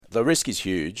The risk is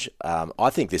huge. I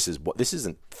think this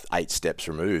isn't 8 steps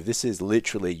removed. This is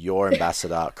literally your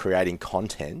ambassador creating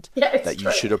content that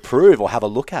you should approve or have a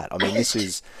look at. I mean,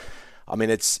 it's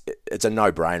a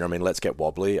no-brainer. I mean, let's get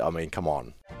wobbly. I mean, come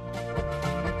on.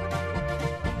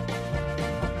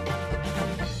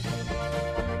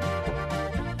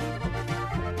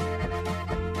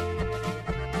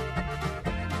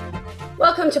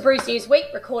 Welcome to Brews News Week,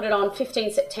 recorded on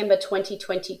 15 September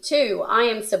 2022. I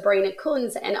am Sabrina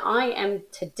Kunz, and I am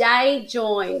today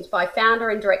joined by founder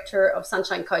and director of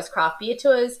Sunshine Coast Craft Beer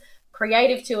Tours,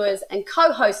 Creative Tours, and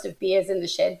co-host of Beers in the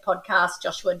Shed podcast,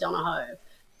 Joshua Donohoe.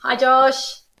 Hi,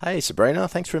 Josh. Hey, Sabrina.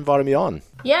 Thanks for inviting me on.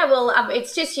 Yeah, well,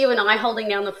 it's just you and I holding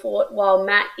down the fort while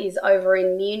Matt is over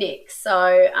in Munich. So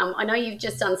I know you've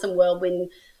just done some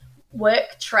whirlwind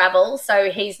work travel, so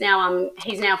he's now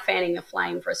fanning the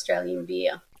flame for Australian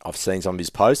beer. I've seen some of his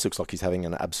posts. Looks like he's having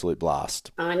an absolute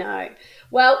blast. I know.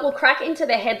 Well, we'll crack into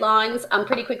the headlines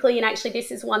pretty quickly, and actually this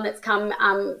is one that's come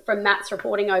from Matt's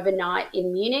reporting overnight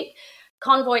in Munich.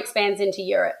 Convoy expands into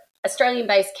Europe.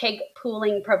 Australian-based keg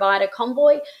pooling provider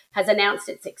Convoy has announced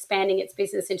it's expanding its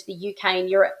business into the UK and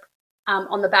Europe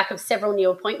on the back of several new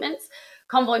appointments.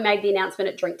 Convoy made the announcement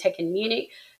at DrinkTech in Munich.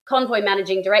 Convoy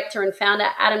managing director and founder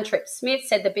Adam Tripp-Smith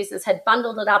said the business had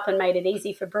bundled it up and made it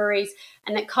easy for breweries,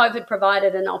 and that COVID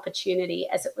provided an opportunity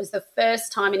as it was the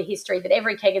first time in history that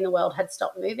every keg in the world had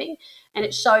stopped moving, and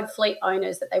it showed fleet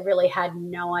owners that they really had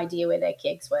no idea where their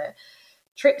kegs were.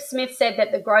 Tripp-Smith said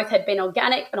that the growth had been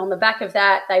organic, and on the back of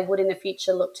that, they would in the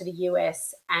future look to the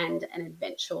US and an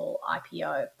eventual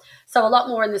IPO. So a lot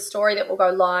more in the story that will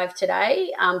go live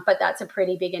today, but that's a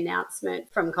pretty big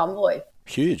announcement from Convoy.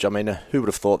 Huge. I mean, who would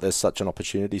have thought there's such an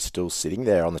opportunity still sitting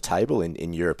there on the table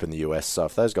in Europe and the US? So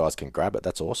if those guys can grab it,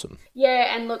 that's awesome.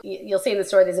 Yeah, and look, you'll see in the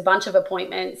story there's a bunch of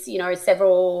appointments,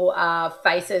 several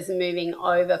faces moving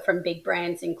over from big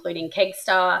brands, including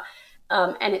Kegstar.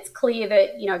 And it's clear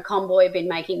that, Convoy have been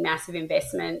making massive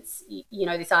investments.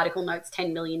 This article notes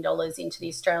 $10 million into the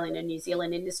Australian and New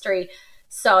Zealand industry.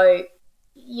 So,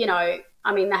 they're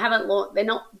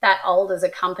not that old as a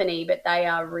company, but they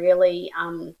are really...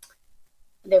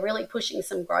 they're really pushing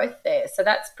some growth there. So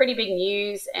that's pretty big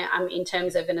news in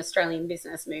terms of an Australian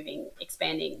business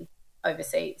expanding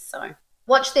overseas. So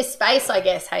watch this space, I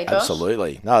guess, hey, Josh?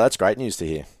 Absolutely. No, that's great news to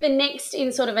hear. The next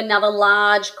in sort of another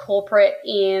large corporate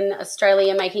in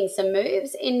Australia making some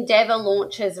moves, Endeavour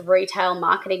launches retail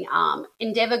marketing arm.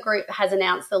 Endeavour Group has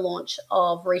announced the launch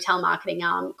of retail marketing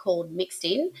arm called Mixed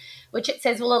In, which it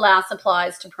says will allow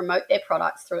suppliers to promote their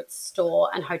products through its store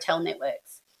and hotel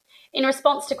networks. In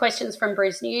response to questions from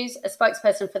Brews News, a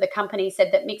spokesperson for the company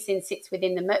said that Mixed In sits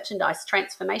within the merchandise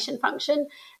transformation function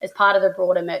as part of the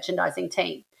broader merchandising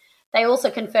team. They also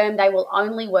confirmed they will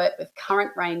only work with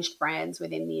current ranged brands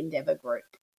within the Endeavour Group.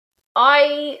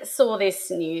 I saw this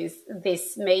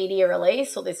media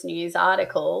release or this news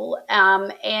article,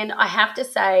 and I have to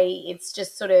say it's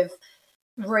just sort of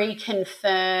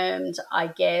reconfirmed, I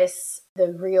guess,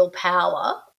 the real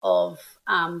power of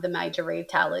the major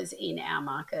retailers in our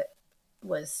market.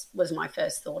 Was my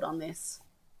first thought on this.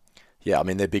 Yeah, I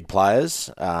mean, they're big players,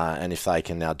 and if they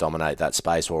can now dominate that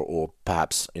space, or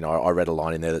perhaps, I read a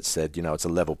line in there that said, it's a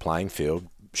level playing field.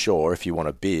 Sure, if you want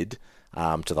to bid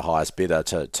to the highest bidder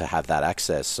to have that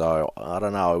access. So I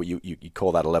don't know, you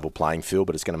call that a level playing field,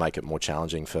 but it's going to make it more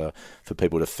challenging for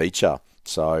people to feature.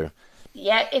 So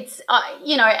yeah, it's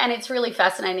and it's really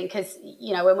fascinating because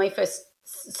when we first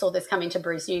saw this come into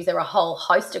Brews News, there were a whole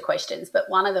host of questions, but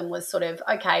one of them was sort of,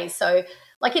 okay, so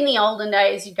like in the olden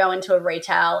days, you'd go into a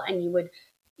retail and you would,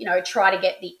 try to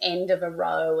get the end of a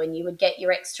row and you would get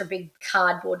your extra big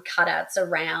cardboard cutouts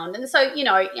around. And so,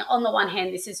 on the one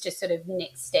hand, this is just sort of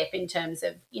next step in terms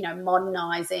of,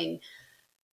 modernising,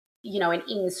 an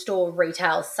in-store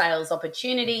retail sales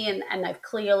opportunity. And they've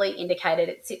clearly indicated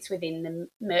it sits within the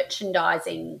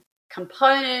merchandising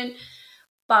component.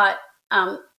 But,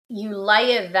 you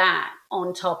layer that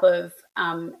on top of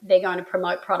they're going to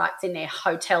promote products in their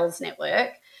hotels network,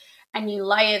 and you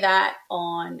layer that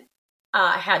on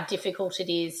how difficult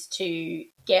it is to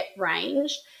get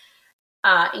ranged,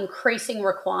 increasing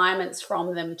requirements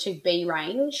from them to be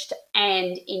ranged,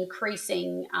 and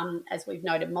increasing, as we've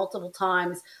noted multiple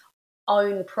times,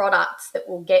 own products that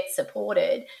will get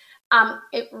supported.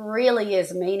 It really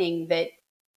is meaning that,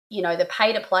 the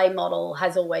pay-to-play model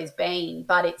has always been,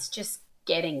 but it's just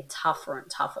getting tougher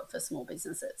and tougher for small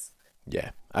businesses.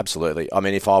 Yeah, absolutely. I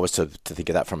mean, if I was to think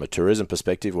of that from a tourism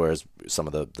perspective, whereas some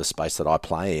of the space that I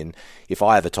play in, if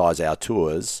I advertise our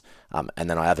tours and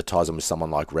then I advertise them with someone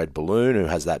like Red Balloon, who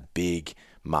has that big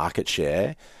market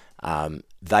share,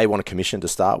 they want a commission to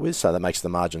start with, so that makes the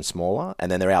margin smaller,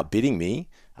 and then they're outbidding me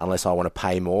unless I want to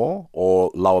pay more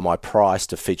or lower my price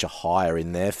to feature higher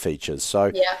in their features.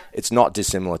 So Yeah. it's not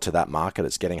dissimilar to that market.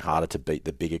 It's getting harder to beat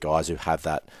the bigger guys who have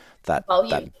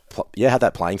Volume. have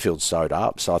that playing field sewed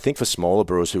up. So I think for smaller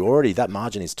brewers who already, that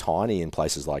margin is tiny in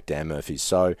places like Dan Murphy's.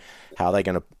 So how are they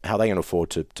going to afford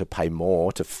to pay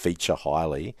more to feature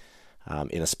highly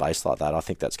in a space like that? I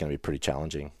think that's going to be pretty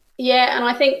challenging. Yeah, and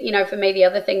I think, for me, the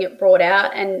other thing it brought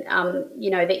out, and,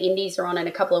 the Indies are on in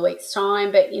a couple of weeks'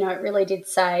 time, but, it really did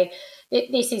say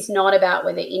this is not about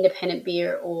whether independent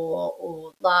beer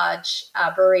or large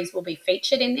breweries will be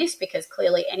featured in this, because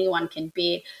clearly anyone can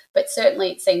bid, but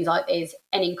certainly it seems like there's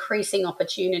an increasing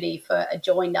opportunity for a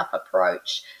joined-up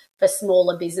approach for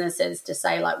smaller businesses to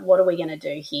say, like, what are we going to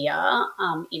do here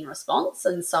in response?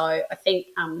 And so I think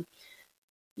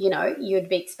you'd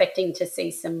be expecting to see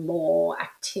some more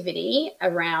activity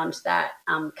around that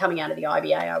coming out of the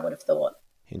IBA, I would have thought.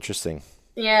 Interesting.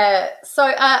 Yeah. So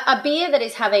a beer that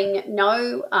is having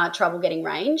no trouble getting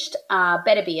ranged,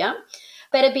 Better Beer.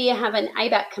 Better Beer have an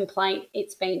ABAC complaint.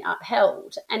 It's been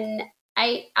upheld. An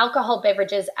alcohol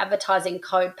beverages advertising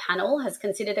code panel has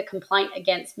considered a complaint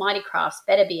against Mighty Craft's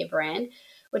Better Beer brand,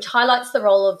 which highlights the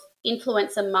role of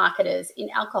influencer marketers in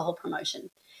alcohol promotion.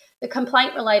 The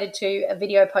complaint related to a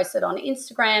video posted on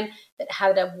Instagram that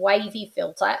had a wavy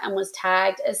filter and was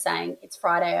tagged as saying, "It's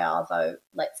Friday, Arvo,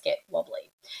 let's get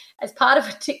wobbly." As part of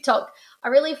a TikTok, I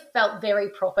really felt very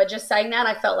proper just saying that.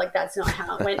 I felt like that's not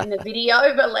how it went in the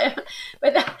video,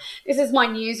 but this is my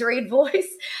newsread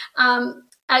voice.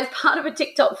 As part of a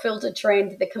TikTok filter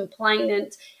trend, the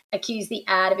complainant accused the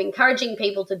ad of encouraging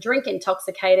people to drink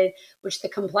intoxicated, which the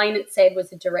complainant said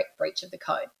was a direct breach of the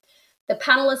code. The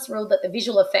panelists ruled that the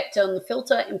visual effect on the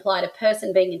filter implied a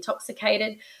person being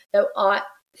intoxicated,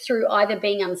 through either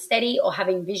being unsteady or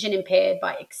having vision impaired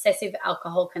by excessive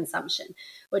alcohol consumption,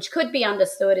 which could be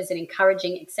understood as an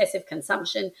encouraging excessive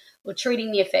consumption or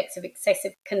treating the effects of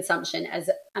excessive consumption as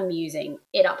amusing.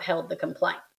 It upheld the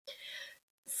complaint.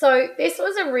 So this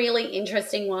was a really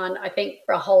interesting one, I think,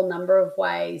 for a whole number of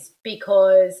ways,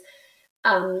 because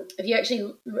if you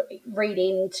actually read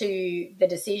into the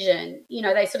decision,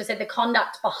 they sort of said the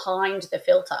conduct behind the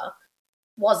filter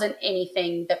wasn't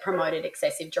anything that promoted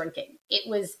excessive drinking. It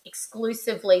was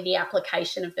exclusively the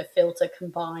application of the filter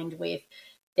combined with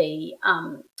the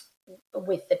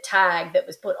tag that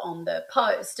was put on the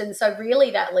post. And so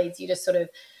really that leads you to sort of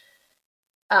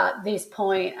this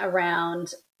point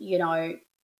around,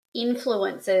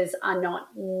 influencers are not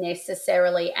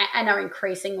necessarily and are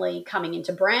increasingly coming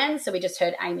into brands. So we just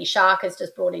heard Amy Shark has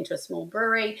just brought into a small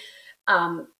brewery.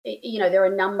 There are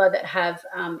a number that have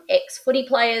ex-footy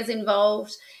players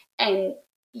involved, and,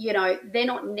 they're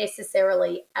not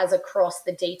necessarily as across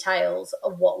the details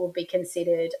of what will be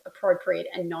considered appropriate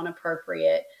and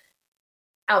non-appropriate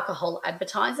alcohol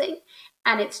advertising.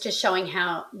 And it's just showing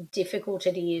how difficult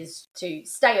it is to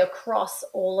stay across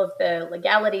all of the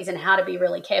legalities and how to be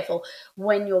really careful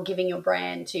when you're giving your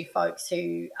brand to folks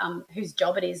whose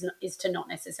job it is to not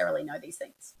necessarily know these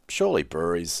things. Surely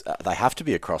breweries, they have to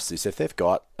be across this. If they've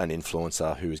got an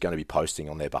influencer who is going to be posting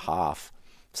on their behalf,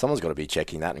 someone's got to be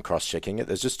checking that and cross-checking it.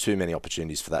 There's just too many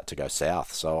opportunities for that to go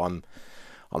south. So I'm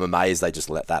amazed they just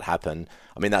let that happen.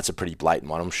 I mean, that's a pretty blatant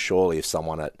one. I'm surely if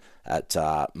someone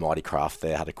at Mighty Craft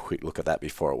there had a quick look at that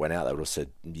before it went out, they would have said,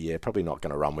 yeah, probably not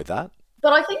going to run with that.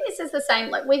 But I think this is the same.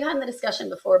 Like, we've had the discussion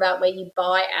before about where you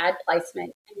buy ad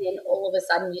placement and then all of a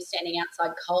sudden you're standing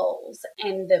outside Coles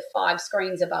and the 5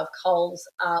 screens above Coles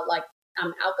are like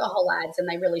alcohol ads, and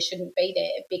they really shouldn't be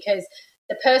there because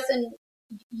the person,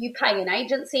 you pay an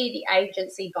agency, the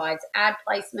agency buys ad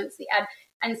placements,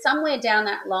 and somewhere down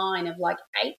that line of like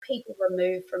 8 people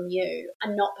removed from you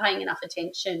are not paying enough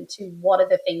attention to what are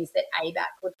the things that ABAC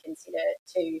would consider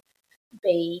to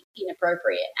be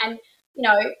inappropriate. And,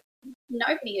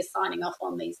 nobody is signing off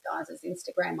on these guys'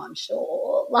 Instagram, I'm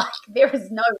sure. Like, there is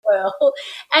no world.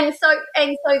 And so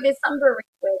there's some breweries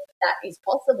where that is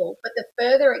possible, but the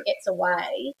further it gets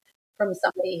away from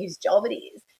somebody whose job it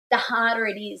is, the harder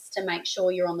it is to make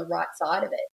sure you're on the right side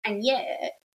of it. And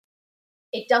yet,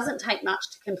 it doesn't take much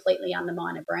to completely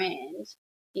undermine a brand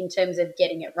in terms of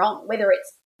getting it wrong, whether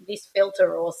it's this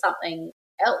filter or something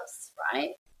else,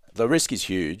 right? The risk is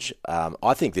huge.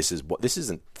 I think this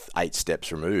isn't 8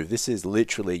 steps removed. This is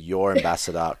literally your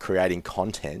ambassador creating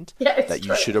content that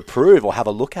you should approve or have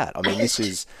a look at. I mean, it's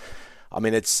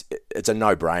a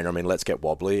no-brainer. I mean, let's get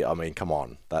wobbly. I mean, come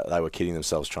on. They were kidding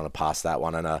themselves trying to pass that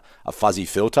one. And a fuzzy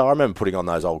filter. I remember putting on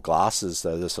those old glasses,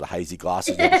 those sort of hazy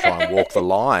glasses to try and walk the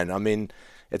line. I mean,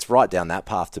 it's right down that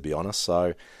path, to be honest.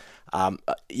 So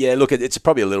Yeah, look, it's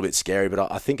probably a little bit scary,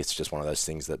 but I think it's just one of those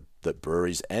things that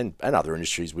breweries and other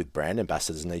industries with brand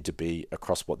ambassadors need to be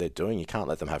across what they're doing. You can't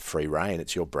let them have free reign.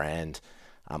 It's your brand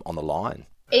on the line.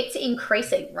 It's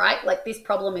increasing, right? Like this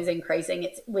problem is increasing.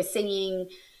 We're seeing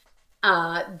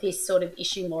this sort of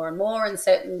issue more and more, and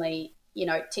certainly,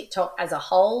 TikTok as a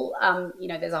whole.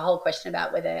 There's a whole question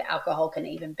about whether alcohol can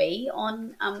even be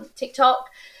on TikTok.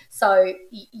 So,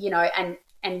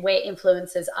 and where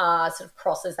influencers are sort of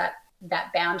crosses that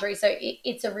boundary. So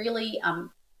it's a really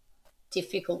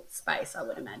difficult space, I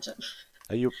would imagine.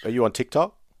 Are you on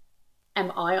TikTok? Am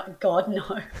I? God,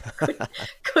 no.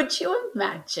 Could you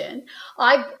imagine?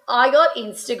 I got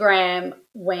Instagram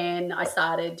when I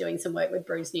started doing some work with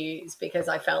Brews News because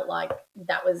I felt like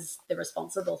that was the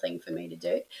responsible thing for me to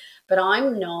do. But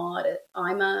I'm not.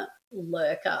 I'm a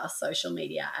lurker, social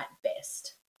media at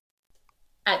best.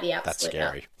 At the absolute. That's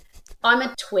scary. I'm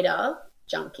a Twitter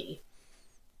junkie.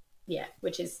 Yeah,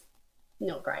 which is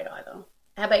not great either.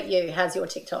 How about you? How's your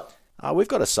TikTok? We've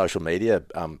got a social media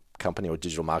company or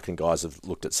digital marketing guys have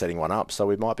looked at setting one up, so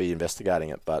we might be investigating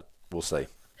it, but we'll see.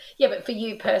 Yeah, but for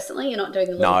you personally, you're not doing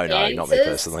the little dances? No, not me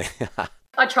personally.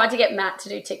 I tried to get Matt to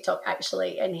do TikTok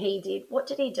actually, and he did. What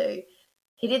did he do?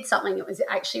 He did something that was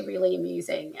actually really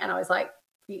amusing, and I was like,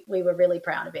 we were really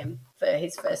proud of him for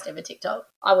his first ever TikTok.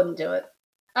 I wouldn't do it.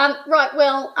 Right,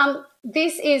 well,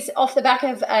 this is off the back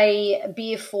of a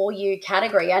Beer For You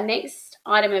category. Our next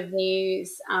item of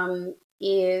news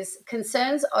is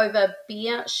concerns over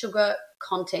beer sugar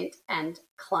content and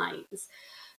claims.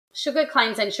 Sugar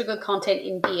claims and sugar content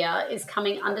in beer is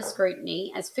coming under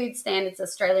scrutiny as Food Standards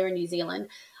Australia and New Zealand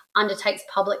undertakes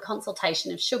public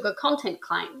consultation of sugar content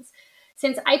claims.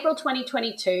 Since April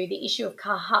 2022, the issue of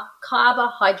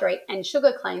carbohydrate and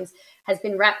sugar claims has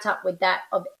been wrapped up with that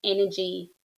of energy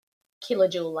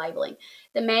kilojoule labelling.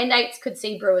 The mandates could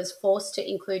see brewers forced to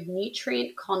include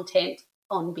nutrient content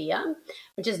on beer,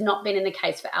 which has not been in the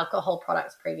case for alcohol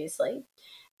products previously.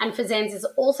 And FSANZ is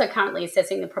also currently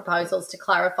assessing the proposals to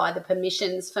clarify the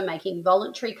permissions for making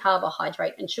voluntary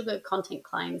carbohydrate and sugar content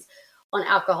claims on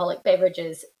alcoholic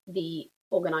beverages, the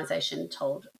organisation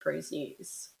told Brews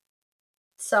News.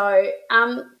 So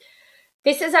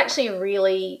this is actually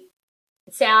really,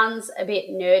 it sounds a bit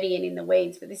nerdy and in the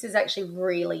weeds, but this is actually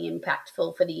really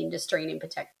impactful for the industry and in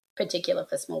particular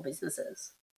for small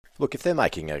businesses. Look, if they're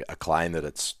making a claim that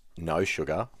it's no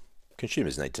sugar,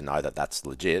 consumers need to know that that's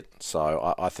legit.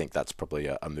 So I think that's probably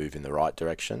a move in the right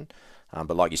direction.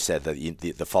 But like you said,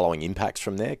 the following impacts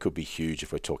from there could be huge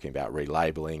if we're talking about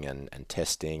relabeling and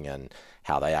testing and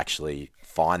how they actually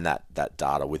find that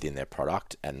data within their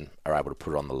product and are able to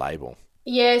put it on the label.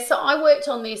 Yeah, so I worked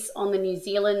on this on the New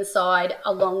Zealand side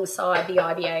alongside the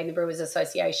IBA and the Brewers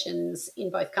Associations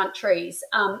in both countries.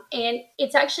 And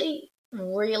it's actually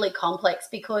really complex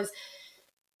because,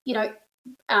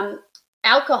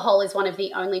 alcohol is one of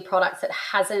the only products that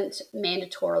hasn't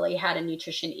mandatorily had a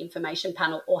nutrition information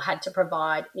panel or had to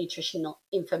provide nutritional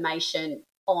information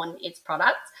on its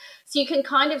products. So you can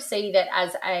kind of see that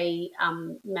as a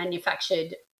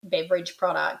manufactured beverage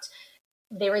product,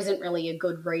 there isn't really a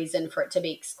good reason for it to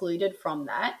be excluded from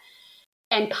that.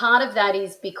 And part of that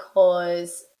is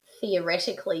because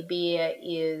theoretically beer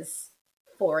is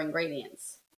 4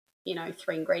 ingredients,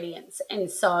 3 ingredients.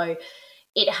 And so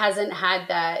it hasn't had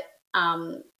that.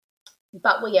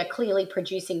 But we are clearly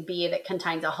producing beer that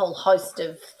contains a whole host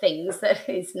of things that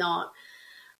is not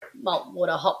malt,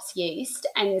 water, hops, yeast.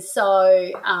 And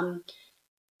so,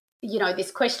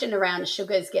 this question around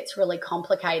sugars gets really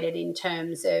complicated in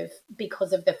terms of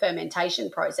because of the fermentation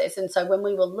process. And so when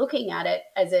we were looking at it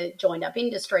as a joined up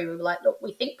industry, we were like, look,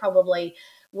 we think probably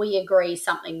we agree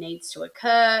something needs to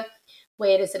occur.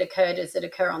 Where does it occur? Does it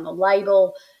occur on the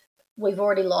label? We've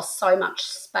already lost so much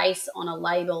space on a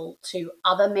label to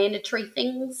other mandatory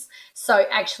things. So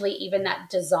actually even that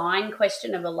design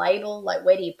question of a label, like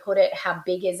where do you put it? How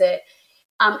big is it?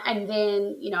 And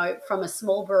then, from a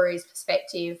small brewery's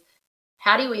perspective,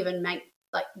 how do you even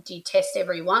do you test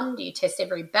every one? Do you test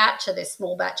every batch? Are there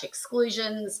small batch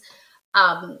exclusions?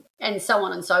 And so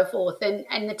on and so forth.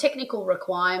 And the technical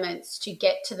requirements to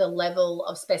get to the level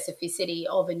of specificity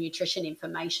of a nutrition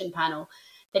information panel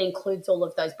that includes all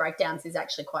of those breakdowns is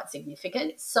actually quite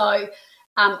significant. So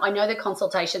I know the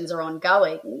consultations are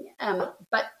ongoing,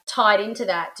 but tied into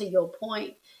that, to your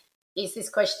point, is this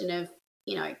question of,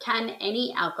 can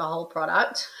any alcohol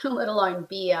product, let alone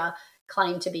beer,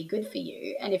 claim to be good for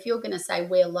you? And if you're going to say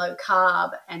we're low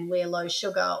carb and we're low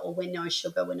sugar, or we're no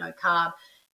sugar, we're no carb,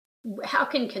 how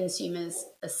can consumers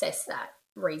assess that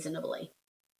reasonably?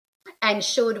 And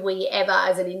should we ever,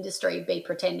 as an industry, be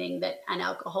pretending that an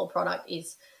alcohol product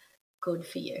is good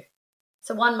for you?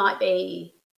 So one might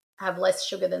have less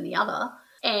sugar than the other.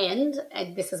 And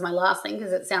this is my last thing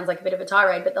because it sounds like a bit of a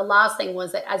tirade, but the last thing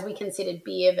was that as we considered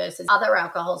beer versus other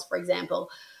alcohols, for example,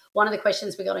 one of the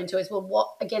questions we got into is,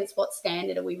 well, against what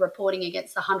standard are we reporting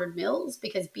against the 100 mils?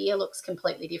 Because beer looks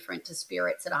completely different to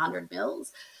spirits at 100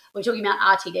 mils. We're talking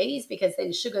about RTDs because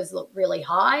then sugars look really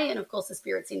high. And of course, the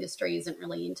spirits industry isn't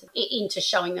really into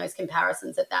showing those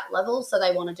comparisons at that level. So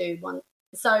they want to do one.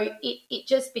 So it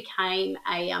just became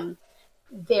a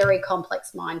very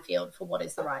complex minefield for what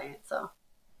is the right answer.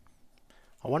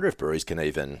 I wonder if breweries can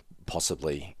even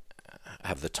possibly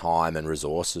have the time and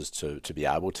resources to be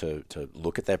able to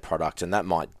look at their product, and that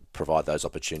might provide those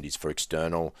opportunities for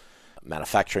external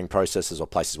manufacturing processes or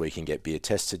places where you can get beer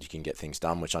tested, you can get things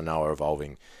done, which I know are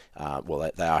evolving.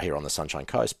 They are here on the Sunshine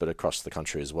Coast, but across the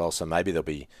country as well. So maybe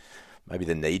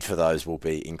the need for those will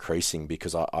be increasing,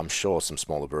 because I'm sure some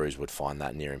smaller breweries would find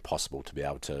that near impossible to be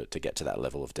able to get to that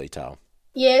level of detail.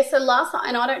 Yeah, so last time,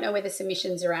 and I don't know where the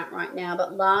submissions are at right now,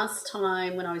 but last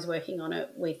time when I was working on it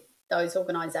with those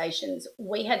organisations,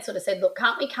 we had sort of said, look,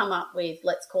 can't we come up with,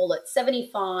 let's call it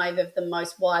 75 of the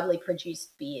most widely produced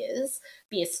beer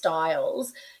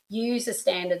styles, use a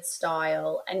standard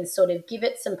style and sort of give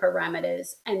it some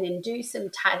parameters and then do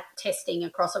some testing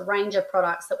across a range of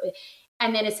products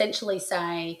and then essentially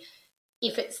say,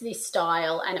 if it's this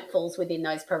style and it falls within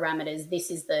those parameters,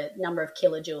 this is the number of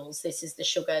kilojoules, this is the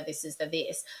sugar, this is the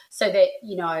this, so that,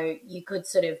 you could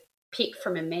sort of pick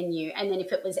from a menu. And then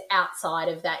if it was outside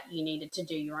of that, you needed to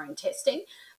do your own testing.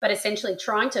 But essentially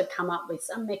trying to come up with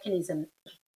some mechanism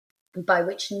by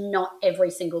which not every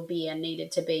single beer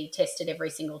needed to be tested every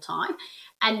single time.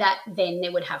 And that then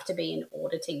there would have to be an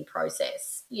auditing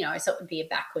process, so it would be a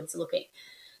backwards looking.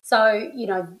 So,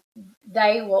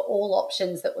 they were all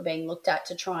options that were being looked at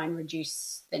to try and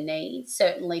reduce the need.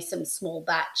 Certainly some small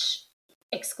batch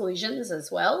exclusions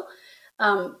as well.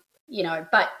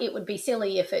 But it would be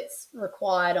silly if it's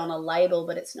required on a label,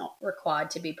 but it's not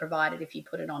required to be provided if you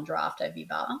put it on draft over your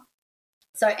bar.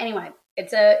 So anyway,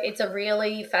 it's a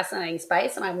really fascinating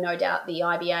space, and I have no doubt the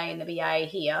IBA and the BA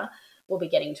here will be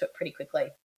getting to it pretty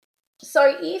quickly.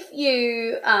 So if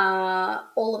you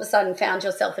all of a sudden found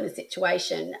yourself in a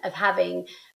situation of having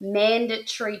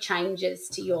mandatory changes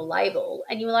to your label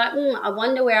and you were like, I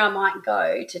wonder where I might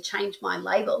go to change my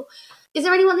label, is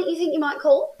there anyone that you think you might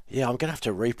call? Yeah, I'm going to have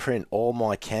to reprint all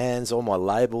my cans, all my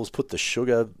labels, put the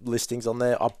sugar listings on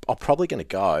there. I'm probably going to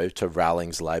go to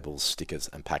Rowling's Labels, Stickers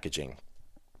and Packaging.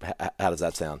 How does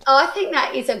that sound? Oh, I think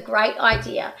that is a great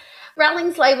idea.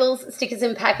 Rowling's Labels, Stickers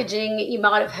and Packaging, you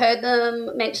might have heard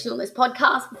them mentioned on this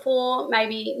podcast before,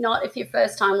 maybe not if you're a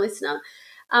first-time listener.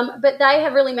 But they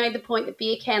have really made the point that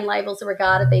beer can labels are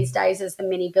regarded these days as the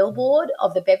mini billboard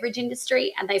of the beverage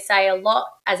industry, and they say a lot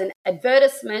as an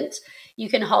advertisement you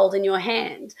can hold in your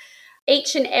hand.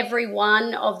 Each and every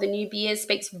one of the new beers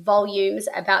speaks volumes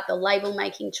about the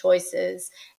label-making choices,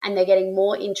 and they're getting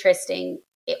more interesting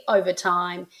over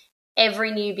time.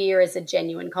 Every new beer is a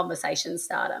genuine conversation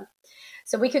starter.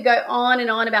 So we could go on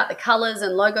and on about the colours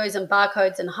and logos and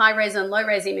barcodes and high-res and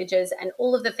low-res images and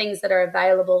all of the things that are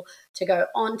available to go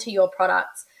onto your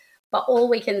products. But all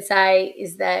we can say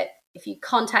is that if you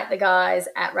contact the guys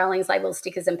at Rowling's Labels,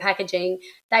 Stickers and Packaging,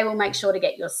 they will make sure to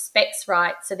get your specs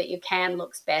right so that your can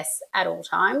looks best at all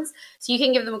times. So you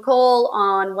can give them a call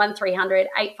on 1300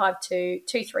 852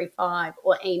 235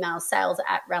 or email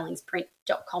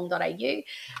sales@rowlingsprint.com.au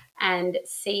and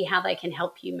see how they can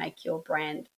help you make your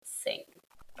brand sing.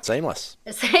 Seamless.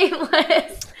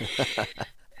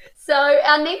 So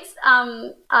our next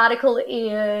article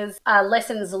is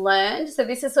Lessons Learned. So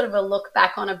this is sort of a look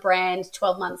back on a brand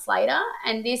 12 months later.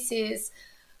 And this is,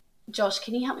 Josh,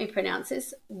 can you help me pronounce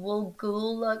this?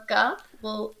 Woolgoolga?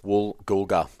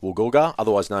 Woolgoolga,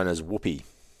 otherwise known as Whoopee.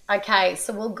 Okay,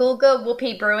 so Woolgoolga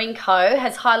Whoopee Brewing Co.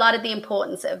 has highlighted the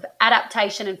importance of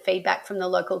adaptation and feedback from the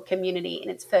local community in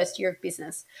its first year of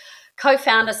business.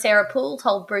 Co-founder Sarah Poole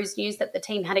told Brews News that the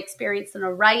team had experienced an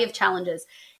array of challenges,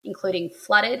 including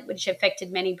flooded, which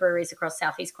affected many breweries across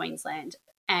southeast Queensland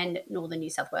and northern New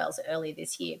South Wales earlier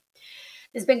this year.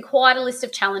 There's been quite a list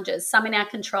of challenges, some in our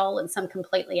control and some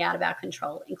completely out of our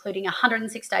control, including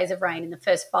 106 days of rain in the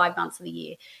first 5 months of the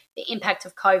year, the impact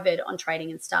of COVID on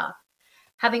trading and staff.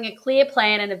 Having a clear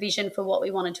plan and a vision for what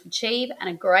we wanted to achieve and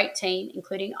a great team,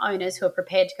 including owners who are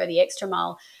prepared to go the extra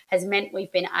mile, has meant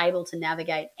we've been able to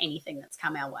navigate anything that's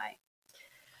come our way.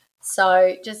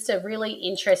 So just a really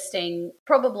interesting,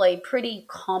 probably pretty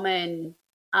common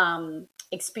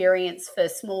experience for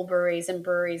small breweries and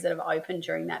breweries that have opened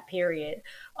during that period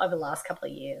over the last couple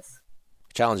of years.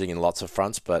 Challenging in lots of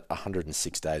fronts, but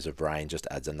 106 days of rain just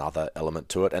adds another element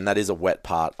to it. And that is a wet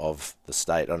part of the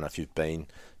state. I don't know if you've been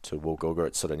to Woolgoolga,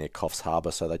 it's sort of near Coffs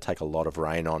Harbour, so they take a lot of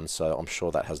rain on. So I'm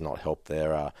sure that has not helped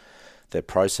their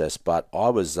process. But I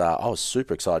was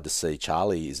super excited to see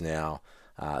Charlie is now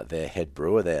their head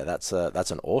brewer there. That's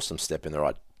an awesome step in the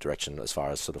right direction as far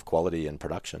as sort of quality and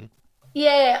production.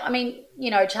 Yeah, I mean,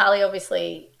 Charlie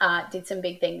obviously did some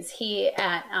big things here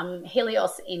at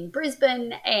Helios in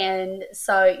Brisbane. And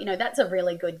so, that's a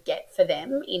really good get for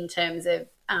them in terms of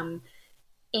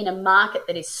in a market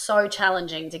that is so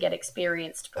challenging to get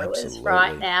experienced brewers Absolutely.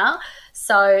 right now.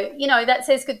 So, that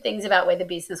says good things about where the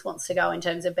business wants to go in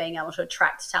terms of being able to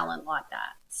attract talent like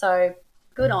that. So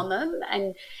good on them.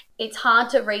 And it's hard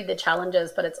to read the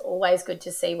challenges, but it's always good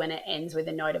to see when it ends with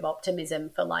a note of optimism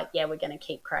for we're going to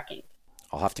keep cracking.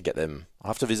 I'll have to get them.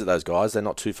 I'll have to visit those guys. They're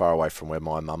not too far away from where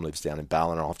my mum lives down in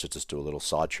Ballina. I'll have to just do a little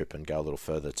side trip and go a little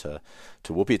further to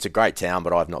Whoopi. It's a great town,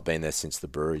 but I've not been there since the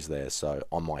brewery's there, so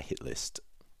on my hit list.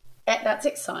 That's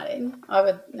exciting.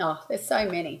 There's so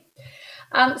many.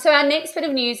 So our next bit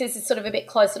of news is sort of a bit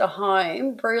closer to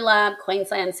home. BrewLab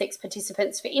Queensland seeks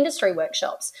participants for industry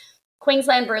workshops.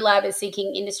 Queensland BrewLab is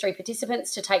seeking industry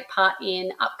participants to take part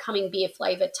in upcoming beer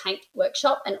flavour taint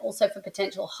workshop and also for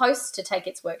potential hosts to take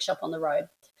its workshop on the road.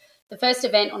 The first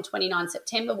event on 29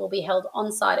 September will be held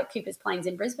on-site at Coopers Plains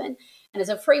in Brisbane and is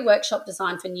a free workshop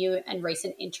designed for new and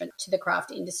recent entrants to the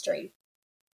craft industry.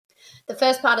 The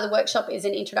first part of the workshop is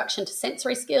an introduction to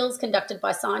sensory skills conducted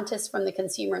by scientists from the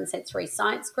Consumer and Sensory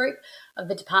Science Group of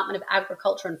the Department of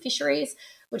Agriculture and Fisheries,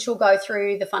 which will go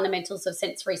through the fundamentals of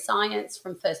sensory science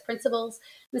from first principles.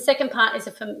 The second part is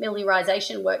a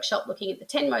familiarisation workshop looking at the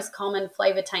 10 most common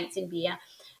flavour taints in beer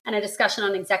and a discussion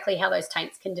on exactly how those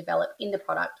taints can develop in the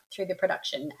product through the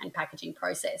production and packaging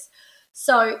process.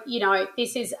 So,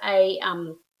 this is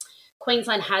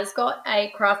Queensland has got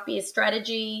a craft beer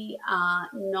strategy.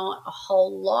 Not a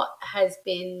whole lot has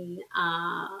been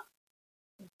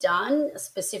done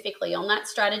specifically on that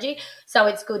strategy. So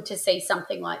it's good to see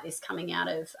something like this coming out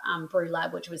of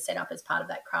BrewLab, which was set up as part of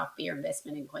that craft beer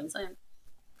investment in Queensland.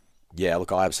 Yeah,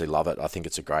 look, I absolutely love it. I think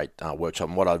it's a great workshop.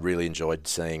 And what I really enjoyed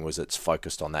seeing was it's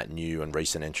focused on that new and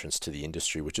recent entrance to the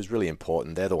industry, which is really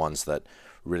important. They're the ones that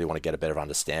really want to get a better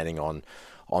understanding on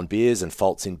beers and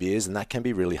faults in beers, and that can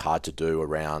be really hard to do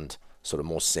around sort of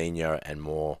more senior and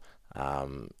more,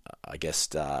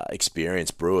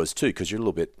 experienced brewers too, because you're a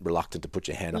little bit reluctant to put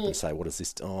your hand up and say, what is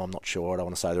this? Oh, I'm not sure. I don't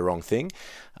want to say the wrong thing.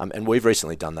 And we've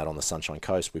recently done that on the Sunshine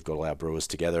Coast. We've got all our brewers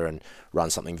together and run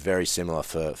something very similar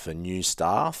for new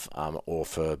staff or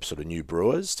for sort of new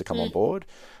brewers to come on board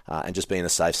and just be in a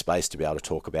safe space to be able to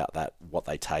talk about that, what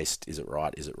they taste, is it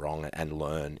right, is it wrong, and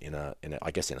learn in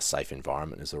a safe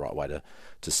environment is the right way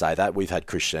to say that. We've had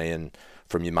Chris Sheehan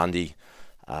from Yamundi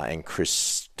and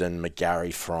Kristen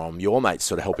McGarry from Your Mates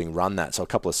sort of helping run that. So a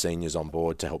couple of seniors on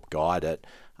board to help guide it.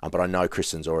 But I know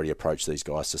Kristen's already approached these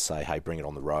guys to say, hey, bring it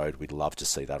on the road. We'd love to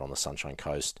see that on the Sunshine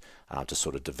Coast to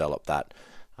sort of develop that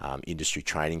industry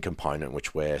training component,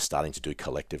 which we're starting to do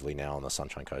collectively now on the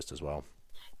Sunshine Coast as well.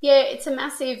 Yeah, it's a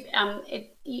massive,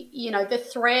 the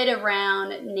thread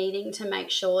around needing to make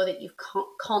sure that you've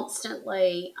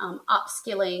constantly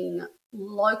upskilling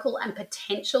local and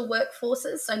potential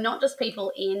workforces. So not just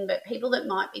people in, but people that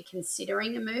might be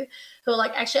considering a move who are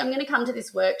like, actually, I'm going to come to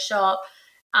this workshop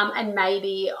and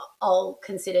maybe I'll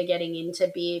consider getting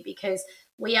into beer, because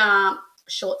we are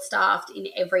short-staffed in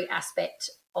every aspect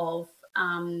of,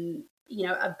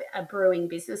 a brewing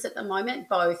business at the moment,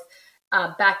 both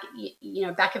back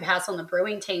of house on the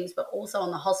brewing teams, but also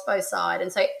on the hospo side. And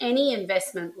so any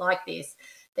investment like this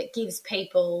that gives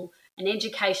people an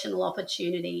educational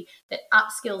opportunity, that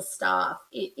upskills staff,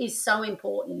 it is so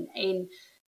important. And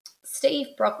Steve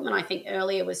Brockman, I think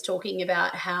earlier, was talking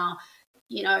about how,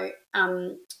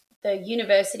 the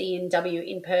university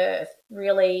in Perth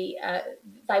really,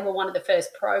 they were one of the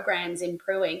first programs in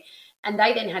brewing. And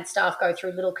they then had staff go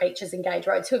through Little Creatures and Gage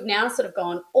Roads, who have now sort of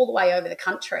gone all the way over the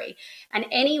country. And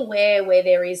anywhere where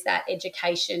there is that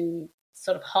education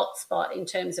sort of hotspot in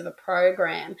terms of a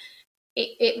program,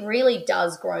 it really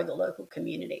does grow the local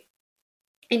community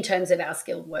in terms of our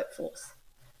skilled workforce.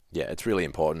 Yeah, it's really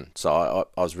important. So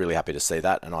I was really happy to see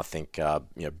that, and I think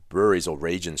breweries or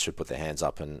regions should put their hands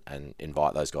up and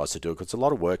invite those guys to do it, because it's a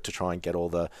lot of work to try and get all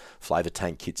the flavour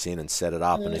tank kits in and set it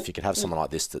up. And if you could have someone like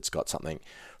this that's got something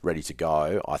ready to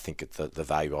go, I think the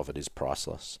value of it is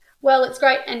priceless. Well, it's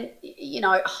great. And,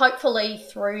 hopefully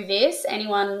through this,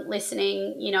 anyone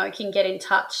listening, can get in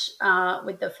touch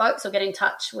with the folks or get in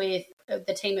touch with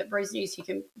the team at Brews News, who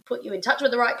can put you in touch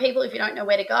with the right people if you don't know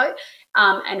where to go.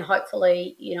 And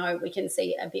hopefully, we can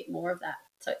see a bit more of that.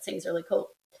 So it seems really cool.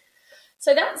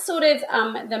 So that's sort of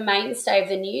the mainstay of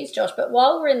the news, Josh. But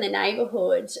while we're in the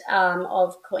neighbourhood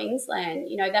of Queensland,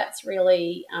 that's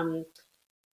really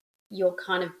your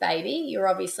kind of baby. You're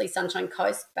obviously Sunshine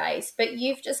Coast based, but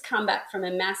you've just come back from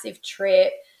a massive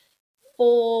trip,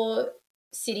 4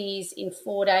 cities in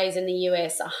 4 days in the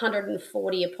US,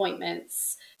 140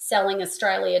 appointments, selling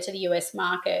Australia to the US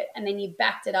market, and then you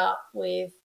backed it up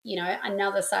with,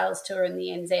 another sales tour in the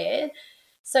NZ.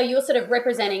 So you're sort of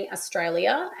representing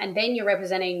Australia, and then you're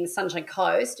representing Sunshine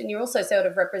Coast, and you're also sort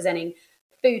of representing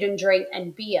food and drink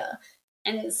and beer.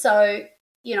 And so,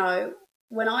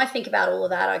 when I think about all of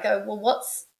that, I go, well,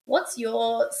 what's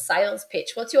your sales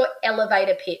pitch? What's your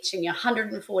elevator pitch in your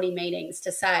 140 meetings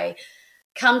to say,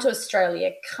 come to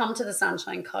Australia, come to the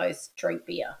Sunshine Coast, drink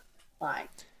beer?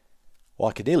 Well,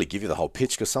 I could nearly give you the whole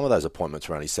pitch because some of those appointments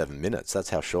were only 7 minutes.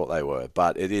 That's how short they were.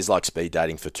 But it is like speed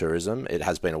dating for tourism. It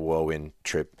has been a whirlwind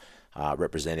trip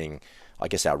representing, I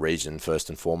guess, our region first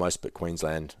and foremost, but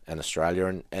Queensland and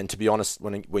Australia. And to be honest,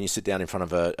 when you sit down in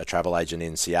front of a travel agent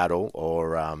in Seattle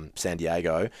or San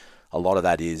Diego, a lot of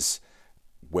that is,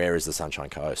 where is the Sunshine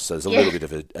Coast? So there's a little bit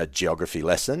of a geography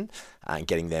lesson and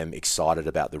getting them excited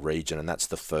about the region. And that's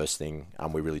the first thing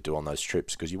we really do on those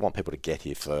trips, because you want people to get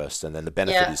here first. And then the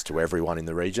benefit is to everyone in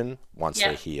the region once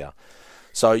they're here.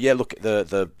 So, look,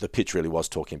 the pitch really was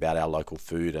talking about our local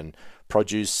food and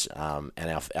produce and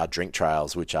our drink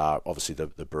trails, which are obviously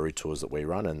the brewery tours that we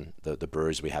run and the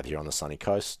breweries we have here on the sunny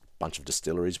coast. Bunch of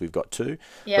distilleries we've got too,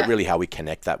 but really how we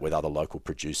connect that with other local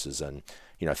producers and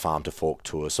farm to fork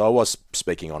tours. So I was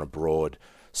speaking on a broad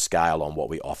scale on what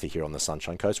we offer here on the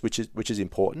Sunshine Coast, which is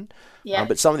important.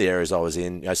 But some of the areas I was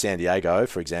in, San Diego,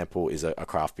 for example, is a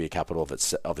craft beer capital of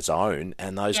its own,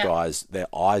 and those guys, their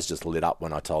eyes just lit up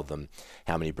when I told them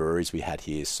how many breweries we had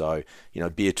here. So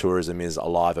beer tourism is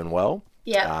alive and well.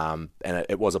 And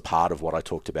it was a part of what I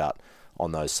talked about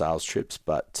on those sales trips,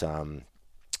 but.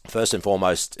 First and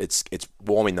foremost, it's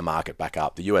warming the market back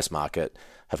up. The US market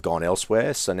have gone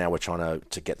elsewhere, so now we're trying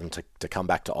to get them to come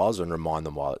back to Oz and remind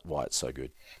them why it's so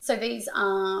good. So these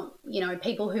are,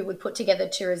 people who would put together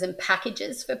tourism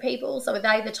packages for people. So are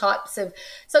they the types of,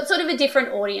 so it's sort of a different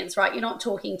audience, right? You're not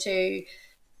talking to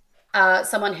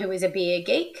someone who is a beer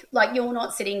geek. Like, you're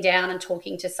not sitting down and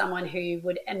talking to someone who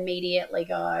would immediately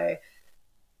go,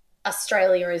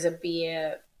 Australia is a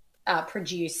beer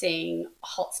producing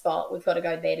hotspot, we've got to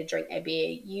go there to drink their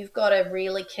beer. You've got to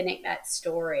really connect that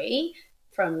story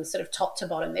from sort of top to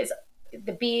bottom.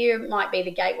 The beer might be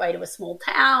the gateway to a small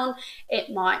town.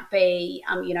 It might be,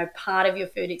 part of your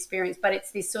food experience, but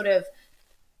it's this sort of,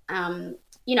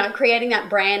 creating that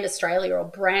brand Australia or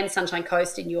brand Sunshine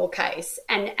Coast in your case,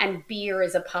 and beer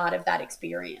is a part of that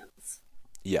experience.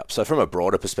 Yeah, so from a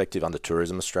broader perspective under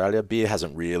Tourism Australia, beer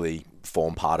hasn't really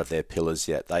formed part of their pillars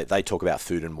yet. They talk about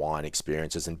food and wine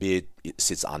experiences, and beer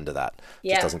sits under that.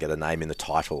 Just doesn't get a name in the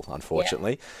title,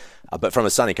 unfortunately. But from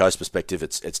a Sunny Coast perspective,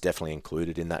 it's definitely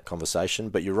included in that conversation.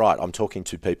 But you're right, I'm talking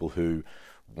to people who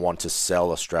want to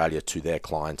sell Australia to their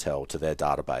clientele, to their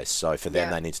database. So for them,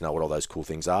 they need to know what all those cool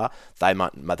things are. They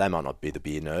might not be the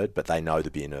beer nerd, but they know the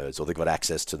beer nerds, or they've got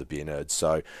access to the beer nerds.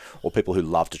 So, or people who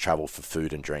love to travel for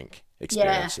food and drink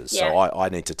experiences. So I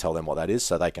need to tell them what that is,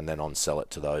 so they can then on-sell it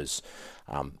to those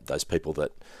people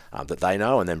that they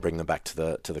know, and then bring them back to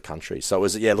the country. So it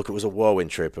was it was a whirlwind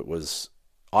trip.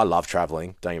 I love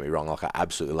traveling. Don't get me wrong. I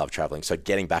absolutely love traveling. So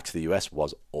getting back to the US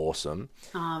was awesome.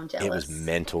 Oh, I'm jealous. It was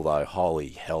mental though. Holy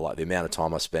hell. The amount of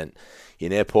time I spent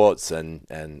in airports and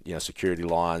security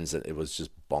lines, it was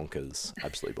just bonkers.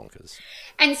 Absolutely bonkers.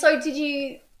 And so did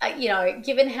you,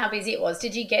 given how busy it was,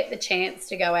 did you get the chance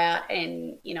to go out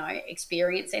and,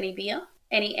 experience any beer?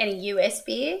 Any US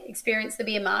beer? Experience the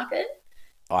beer market?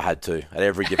 I had to at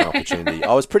every given opportunity.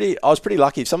 I was pretty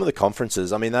lucky. Some of the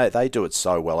conferences, I mean, they do it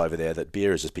so well over there that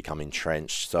beer has just become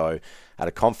entrenched. So at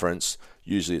a conference,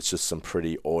 usually it's just some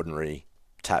pretty ordinary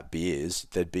tap beers.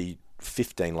 There'd be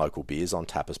 15 local beers on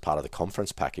tap as part of the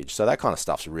conference package. So that kind of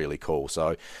stuff's really cool.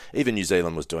 So even New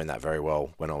Zealand was doing that very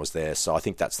well when I was there. So I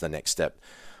think that's the next step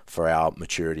for our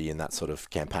maturity in that sort of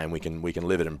campaign. We can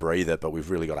live it and breathe it, but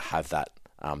we've really got to have that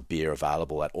beer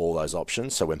available at all those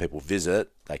options, so when people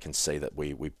visit, they can see that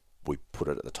we put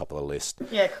it at the top of the list.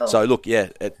 Yeah, cool. So look,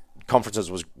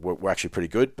 conferences were actually pretty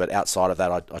good, but outside of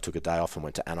that, I took a day off and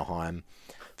went to Anaheim,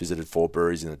 visited 4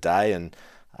 breweries in a day, and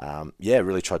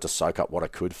really tried to soak up what I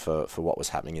could for what was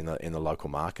happening in the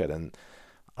local market. And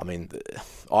I mean,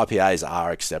 IPAs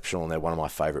are exceptional, and they're one of my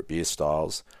favorite beer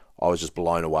styles. I was just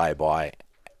blown away by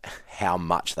how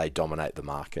much they dominate the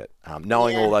market.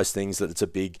 Knowing all those things, that it's a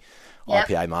big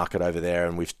IPA market over there,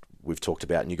 and we've talked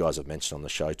about, and you guys have mentioned on the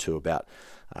show too, about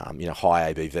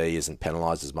high ABV isn't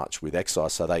penalised as much with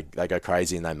excise, so they go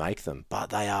crazy and they make them. But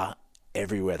they are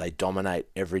everywhere. They dominate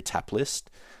every tap list.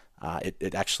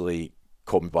 It actually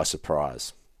caught me by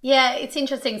surprise. Yeah, it's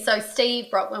interesting. So Steve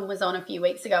Brockman was on a few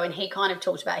weeks ago, and he kind of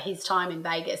talked about his time in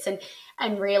Vegas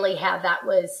and really how that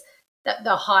was that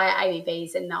the higher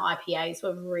ABVs and the IPAs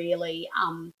were really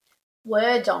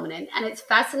were dominant. And it's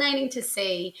fascinating to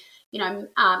see.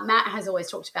 Matt has always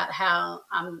talked about how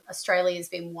Australia has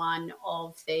been one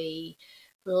of the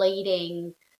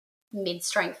leading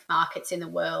mid-strength markets in the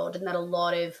world, and that a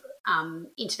lot of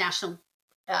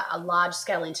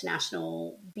large-scale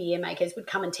international beer makers would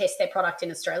come and test their product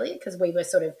in Australia because we were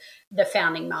sort of the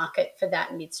founding market for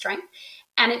that mid-strength.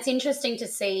 And it's interesting to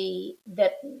see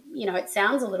that, it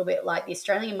sounds a little bit like the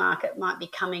Australian market might be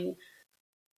coming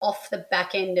off the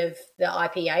back end of the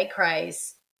IPA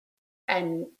craze,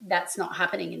 and that's not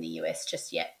happening in the US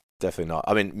just yet. Definitely not.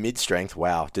 I mean, mid-strength,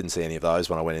 wow, didn't see any of those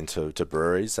when I went into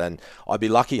breweries. And I'd be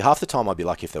lucky, half the time I'd be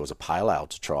lucky if there was a pale ale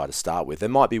to try to start with. There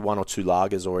might be one or two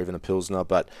lagers or even a Pilsner,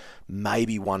 but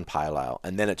maybe one pale ale.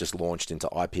 And then it just launched into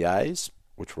IPAs,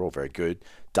 which were all very good.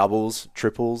 Doubles,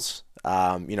 triples.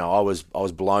 I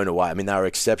was blown away. I mean, they were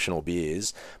exceptional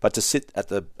beers, but to sit at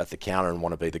the counter and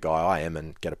want to be the guy I am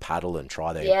and get a paddle and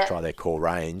try their core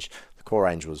range. The core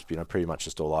range was, pretty much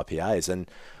just all IPAs. And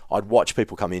I'd watch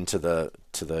people come into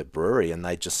the brewery and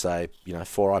they'd just say,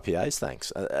 4 IPAs,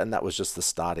 thanks. And that was just the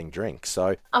starting drink.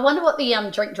 So I wonder what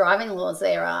the drink driving laws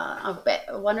there are.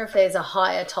 I wonder if there's a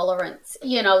higher tolerance,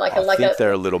 I think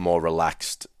they're a little more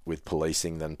relaxed with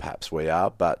policing than perhaps we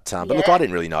are. But look, I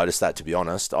didn't really notice that, to be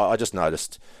honest. I just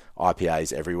noticed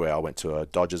IPAs everywhere. I went to a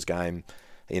Dodgers game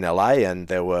in LA and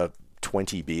there were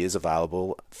 20 beers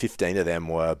available. 15 of them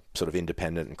were sort of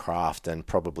independent and craft, and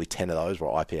probably 10 of those were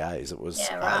IPAs. It was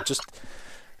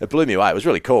it blew me away. It was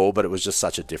really cool, but it was just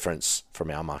such a difference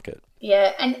from our market.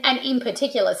 Yeah, and in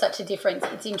particular, such a difference.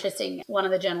 It's interesting. One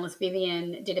of the journalists,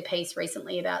 Vivian, did a piece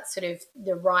recently about sort of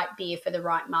the right beer for the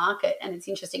right market, and it's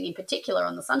interesting in particular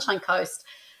on the Sunshine Coast,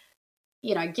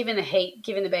 given the heat,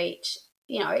 given the beach,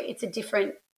 it's a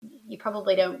different, you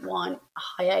probably don't want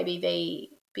high ABV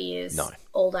beers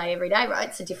all day, every day, right?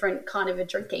 It's a different kind of a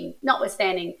drinking,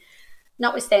 notwithstanding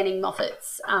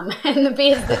Moffat's and the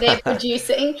beers that they're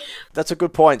producing. That's a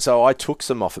good point. So I took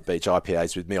some Moffat Beach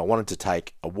IPAs with me. I wanted to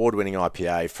take award-winning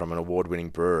IPA from an award-winning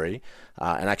brewery,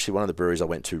 and actually one of the breweries I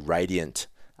went to, Radiant,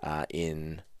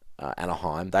 in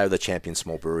Anaheim, they were the champion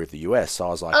small brewery of the US. So I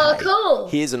was like, cool.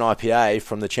 Here's an IPA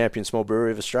from the champion small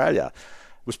brewery of Australia.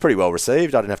 It was pretty well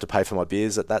received. I didn't have to pay for my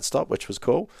beers at that stop, which was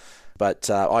cool.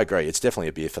 But I agree, it's definitely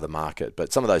a beer for the market.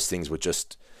 But some of those things were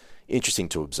just interesting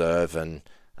to observe, and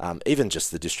even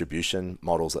just the distribution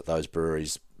models at those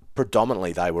breweries,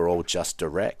 predominantly they were all just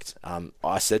direct.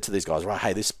 I said to these guys, right,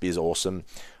 hey, this beer's awesome.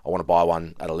 I want to buy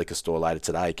one at a liquor store later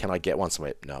today. Can I get one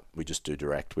somewhere? No, we just do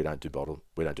direct. We don't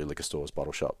do liquor stores,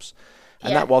 bottle shops.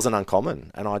 And that wasn't uncommon.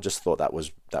 And I just thought that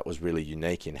was really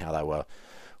unique in how they were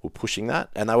pushing that.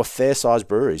 And they were fair-sized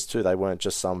breweries too. They weren't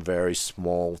just some very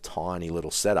small, tiny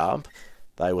little setup.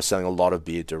 They were selling a lot of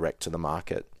beer direct to the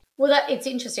market. Well, it's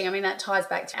interesting. I mean, that ties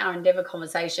back to our Endeavour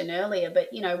conversation earlier, but,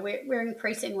 we're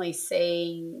increasingly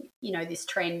seeing, this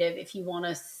trend of if you want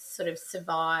to sort of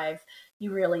survive,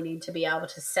 you really need to be able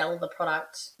to sell the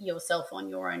product yourself on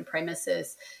your own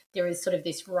premises. There is sort of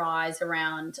this rise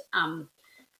around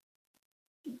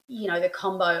the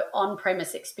combo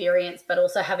on-premise experience, but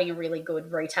also having a really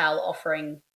good retail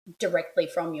offering directly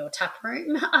from your tap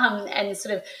room. And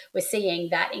sort of we're seeing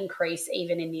that increase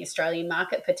even in the Australian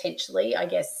market potentially, I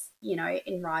guess,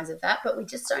 in rise of that. But we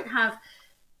just don't have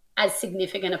as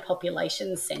significant a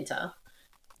population centre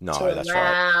to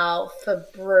allow for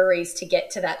breweries to get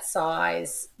to that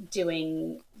size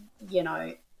doing,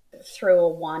 through a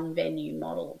one venue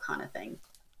model kind of thing.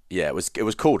 Yeah, it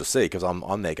was cool to see, because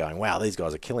I'm there going, wow, these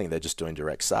guys are killing. They're just doing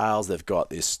direct sales. They've got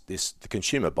this the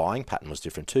consumer buying pattern was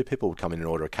different too. People would come in and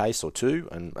order a case or two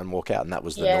and walk out, and that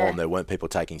was the norm. There weren't people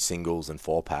taking singles and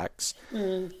 4-packs.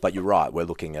 But you're right, we're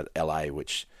looking at LA,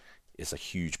 which is a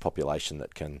huge population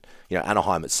that can,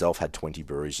 Anaheim itself had 20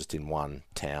 breweries just in one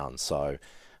town. So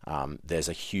there's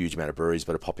a huge amount of breweries,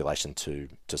 but a population to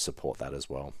support that as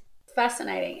well.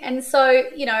 Fascinating. And so,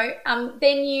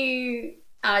 then you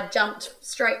jumped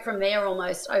straight from there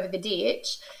almost over the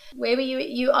ditch. Where were you?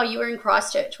 You were in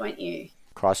Christchurch, weren't you?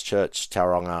 Christchurch,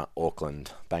 Tauranga,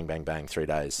 Auckland, bang, bang, bang, 3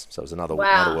 days. So it was another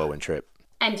whirlwind trip.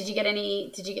 And did you get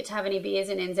to have any beers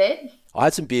in NZ? I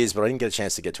had some beers, but I didn't get a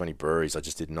chance to get to any breweries. I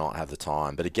just did not have the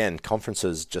time. But again,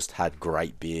 conferences just had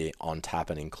great beer on tap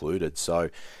and included. So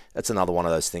that's another one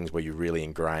of those things where you really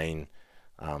ingrain,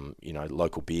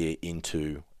 local beer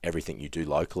into everything you do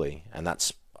locally. And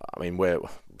that's I mean, we're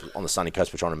on the sunny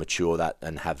coast. We're trying to mature that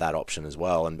and have that option as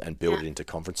well, and build it into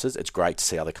conferences. It's great to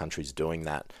see other countries doing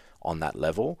that on that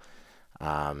level.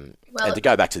 And to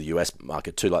go back to the US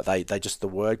market too, like they just, the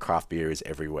word craft beer is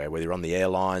everywhere. Whether you're on the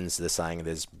airlines, they're saying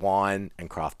there's wine and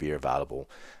craft beer available.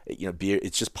 Beer,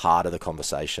 it's just part of the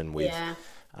conversation with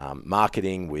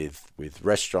marketing, with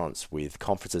restaurants, with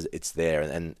conferences. It's there,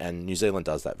 and New Zealand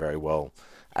does that very well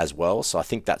as well. So I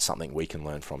think that's something we can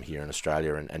learn from here in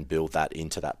Australia and build that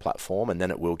into that platform, and then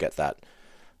it will get that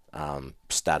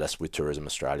status with Tourism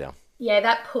Australia. Yeah,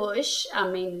 that push, I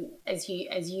mean, as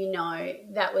you know,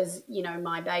 that was,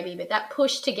 my baby, but that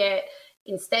push to get,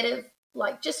 instead of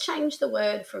like, just change the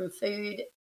word from food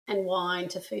and wine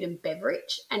to food and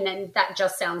beverage, and then that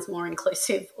just sounds more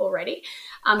inclusive already,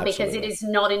 because it is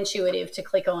not intuitive to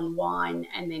click on wine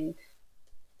and then,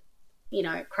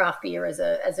 craft beer as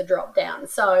a drop down.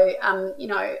 So,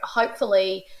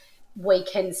 hopefully we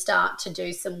can start to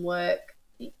do some work,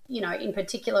 in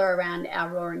particular around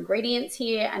our raw ingredients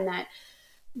here, and that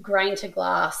grain to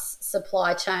glass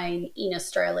supply chain in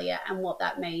Australia and what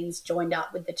that means, joined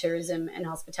up with the tourism and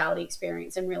hospitality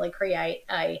experience, and really create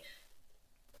a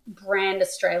brand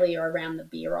Australia around the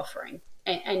beer offering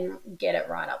and get it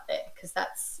right up there, because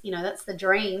that's the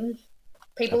dream.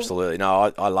 People... Absolutely.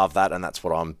 No, I love that, and that's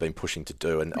what I've been pushing to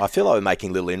do. And I feel like we're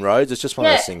making little inroads. It's just one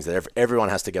of those things that everyone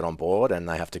has to get on board, and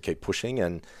they have to keep pushing,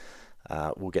 and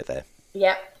we'll get there.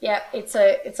 Yeah. It's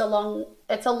a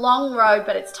long road,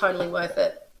 but it's totally worth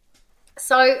it.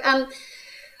 So,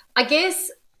 I guess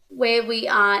where we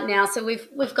are now, so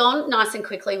we've gone nice and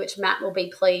quickly, which Matt will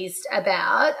be pleased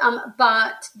about.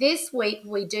 But this week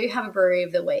we do have a Brewery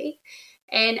of the Week,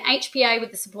 and HPA,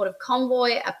 with the support of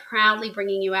Convoy, are proudly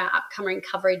bringing you our upcoming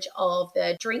coverage of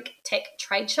the Drink Tech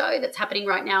Trade Show that's happening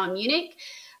right now in Munich.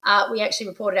 We actually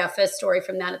reported our first story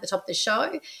from that at the top of the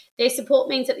show. Their support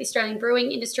means that the Australian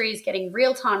brewing industry is getting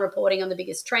real-time reporting on the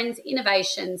biggest trends,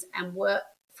 innovations, and work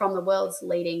from the world's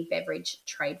leading beverage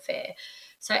trade fair.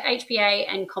 So HPA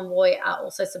and Convoy are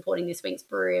also supporting this week's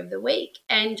Brewery of the Week.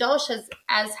 And Josh,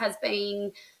 as has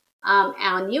been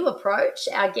our new approach,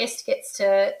 our guest gets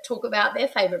to talk about their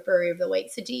favourite Brewery of the Week.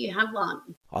 So do you have one?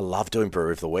 I love doing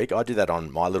Brewery of the Week. I do that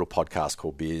on my little podcast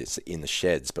called Beers in the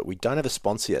Sheds, but we don't have a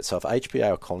sponsor yet. So if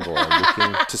HPA or Convoy are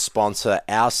looking to sponsor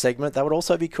our segment, that would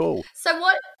also be cool. So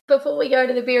before we go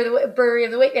to the Brewery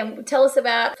of the Week, then tell us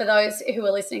about, for those who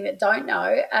are listening that don't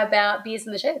know, about Beers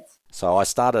in the Sheds. So I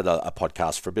started a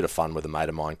podcast for a bit of fun with a mate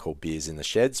of mine called Beers in the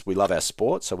Sheds. We love our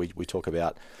sport, so we talk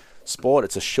about sport.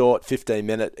 It's a short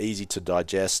 15-minute, easy to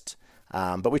digest,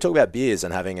 but we talk about beers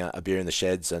and having a beer in the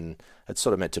sheds, and it's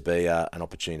sort of meant to be an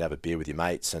opportunity to have a beer with your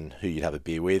mates and who you'd have a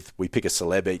beer with. We pick a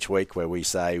celeb each week where we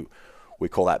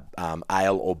call that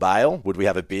ale or bail. Would we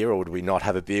have a beer or would we not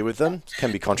have a beer with them? It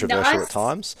can be controversial at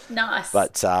times. Nice.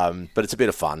 But it's a bit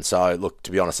of fun. So look,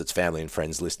 to be honest, it's family and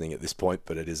friends listening at this point,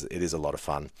 but it is a lot of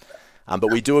fun.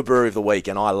 But we do a Brewery of the Week,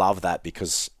 and I love that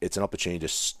because it's an opportunity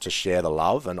to share the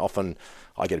love. And often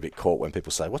I get a bit caught when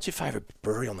people say, what's your favourite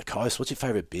brewery on the coast? What's your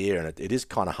favourite beer? And it is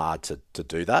kind of hard to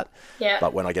do that. Yeah.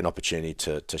 But when I get an opportunity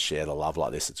to share the love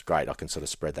like this, it's great. I can sort of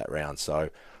spread that around. So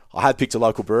I have picked a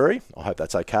local brewery. I hope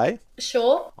that's okay.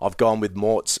 Sure. I've gone with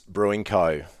Mort's Brewing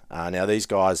Co. Now, these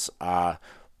guys are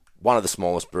one of the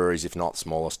smallest breweries, if not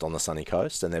smallest, on the sunny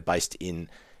coast, and they're based in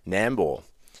Nambour.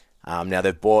 Now,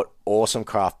 they've brought awesome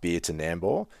craft beer to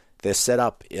Nambour. They're set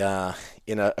up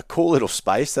in a cool little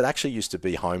space that actually used to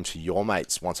be home to your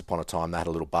mates. Once upon a time, they had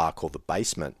a little bar called The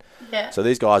Basement. Yeah. So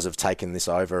these guys have taken this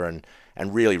over and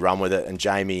really run with it. And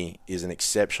Jamie is an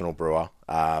exceptional brewer,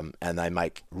 and they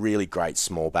make really great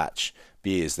small batch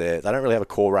beers. They don't really have a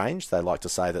core range. They like to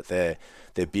say that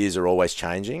their beers are always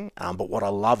changing. But what I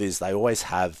love is they always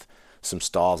have some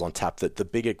styles on tap that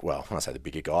when I say the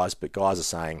bigger guys, but guys are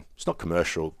saying it's not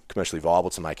commercially viable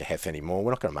to make a hef anymore.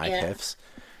 We're not going to make hefs.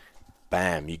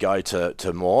 Bam, you go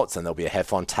to Mort's and there'll be a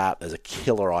hef on tap. There's a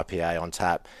killer IPA on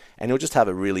tap, and you'll just have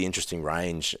a really interesting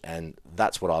range. And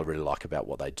that's what I really like about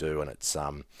what they do. And it's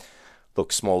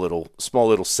small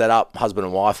little setup, husband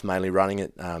and wife mainly running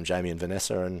it, Jamie and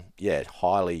Vanessa, and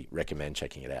highly recommend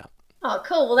checking it out. Oh,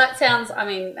 cool. Well, that sounds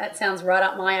right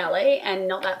up my alley and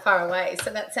not that far away.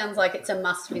 So that sounds like it's a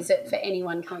must visit for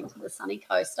anyone coming to the sunny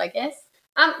coast, I guess.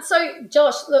 So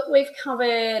Josh, look, we've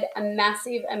covered a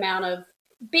massive amount of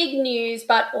big news,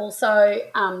 but also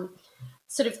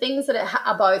sort of things that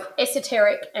are both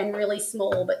esoteric and really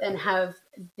small, but then have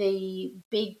the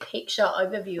big picture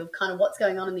overview of kind of what's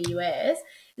going on in the US.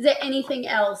 Is there anything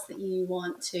else that you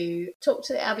want to talk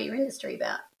to our beer industry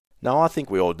about? No, I think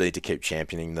we all need to keep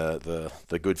championing the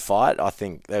good fight. I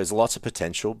think there's lots of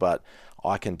potential, but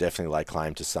I can definitely lay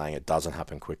claim to saying it doesn't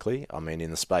happen quickly. I mean,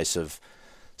 in the space of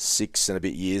 6 and a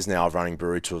bit years now of running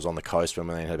brewery tours on the coast, when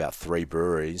we only had about 3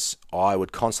 breweries, I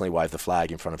would constantly wave the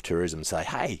flag in front of tourism and say,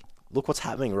 hey, look what's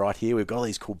happening right here. We've got all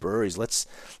these cool breweries. Let's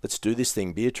do this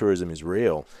thing. Beer tourism is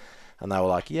real. And they were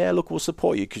like, yeah, look, we'll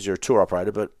support you because you're a tour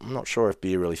operator, but I'm not sure if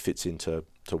beer really fits into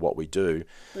what we do.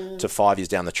 To 5 years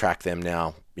down the track, them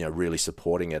now, really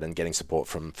supporting it and getting support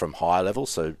from higher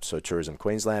levels. So Tourism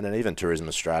Queensland and even Tourism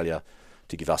Australia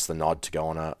to give us the nod to go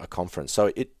on a conference.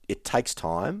 So it takes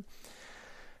time.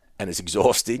 And it's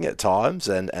exhausting at times,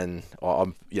 and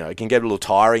I'm, it can get a little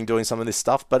tiring doing some of this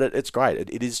stuff, but it's great.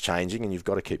 It is changing, and you've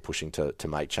got to keep pushing to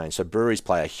make change. So breweries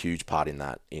play a huge part in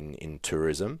that, in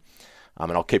tourism.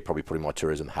 And I'll keep probably putting my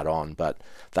tourism hat on, but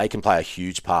they can play a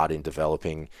huge part in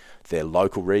developing their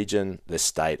local region, their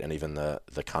state, and even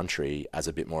the country as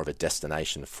a bit more of a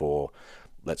destination for,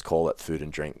 let's call it food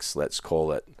and drinks, let's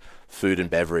call it food and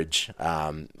beverage.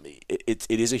 It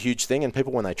is a huge thing, and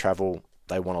people, when they travel,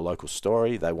 they want a local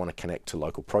story. They want to connect to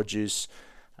local produce.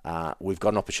 We've got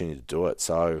an opportunity to do it.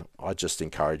 So I just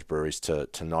encourage breweries to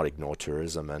not ignore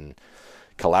tourism and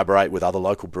collaborate with other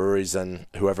local breweries and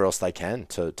whoever else they can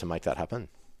to make that happen.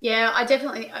 Yeah, I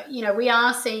definitely, we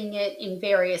are seeing it in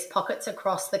various pockets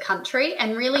across the country,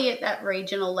 and really at that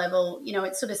regional level,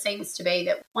 it sort of seems to be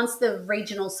that once the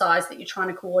regional size that you're trying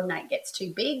to coordinate gets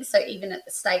too big, so even at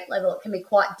the state level, it can be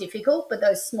quite difficult, but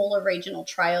those smaller regional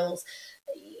trails,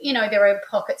 there are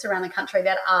pockets around the country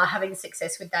that are having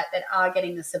success with that are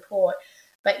getting the support.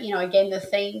 But, again, the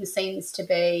theme seems to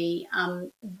be,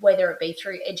 whether it be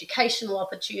through educational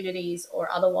opportunities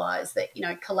or otherwise, that,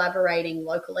 collaborating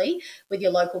locally with your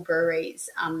local breweries,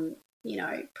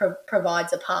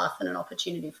 provides a path and an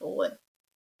opportunity forward.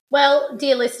 Well,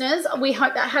 dear listeners, we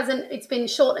hope it's been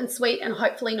short and sweet and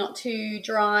hopefully not too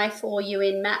dry for you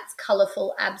in Matt's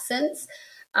colourful absence.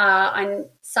 And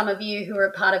some of you who are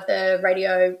a part of the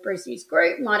Radio Brews News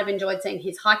group might have enjoyed seeing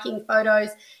his hiking photos.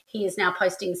 He is now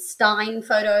posting Stein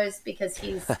photos because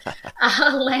he's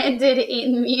landed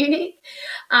in Munich.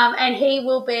 And he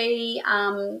will be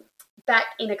back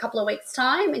in a couple of weeks'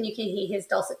 time, and you can hear his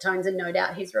dulcet tones, and no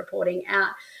doubt he's reporting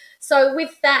out. So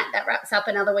with that wraps up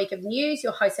another week of news.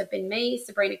 Your hosts have been me,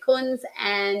 Sabrina Kunz,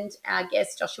 and our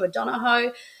guest, Joshua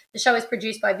Donohoe. The show is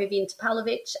produced by Vivian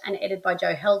Topalovic and edited by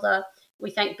Joe Helder. We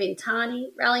thank Ben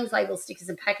Tarney, Rallings Labels, Stickers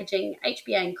and Packaging,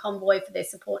 HBA and Convoy for their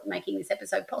support in making this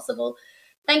episode possible.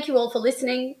 Thank you all for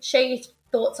listening. Share your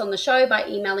thoughts on the show by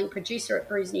emailing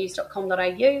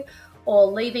producer@brewsnews.com.au or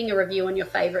leaving a review on your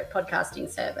favourite podcasting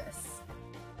service.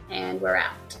 And we're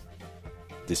out.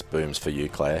 This boom's for you,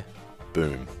 Claire.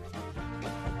 Boom.